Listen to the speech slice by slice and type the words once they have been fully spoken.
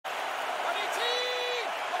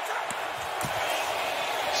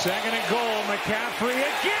Second and goal, McCaffrey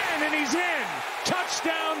again, and he's in.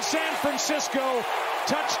 Touchdown, San Francisco.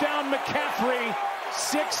 Touchdown, McCaffrey.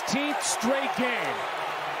 16th straight game.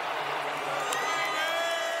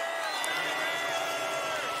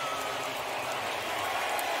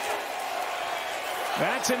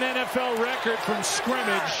 That's an NFL record from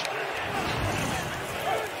scrimmage,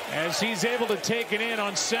 as he's able to take it in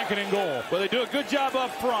on second and goal. Well, they do a good job up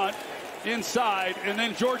front, inside, and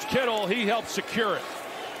then George Kittle, he helps secure it.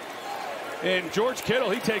 And George Kittle,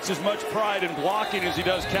 he takes as much pride in blocking as he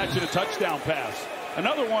does catching a touchdown pass.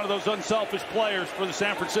 Another one of those unselfish players for the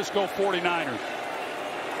San Francisco 49ers.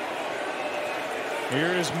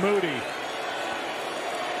 Here is Moody.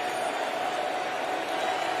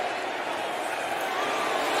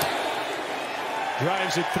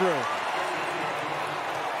 Drives it through.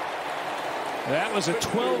 That was a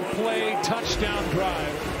 12-play touchdown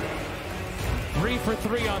drive. 3 for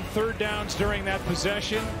 3 on third downs during that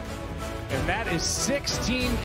possession. And that is 16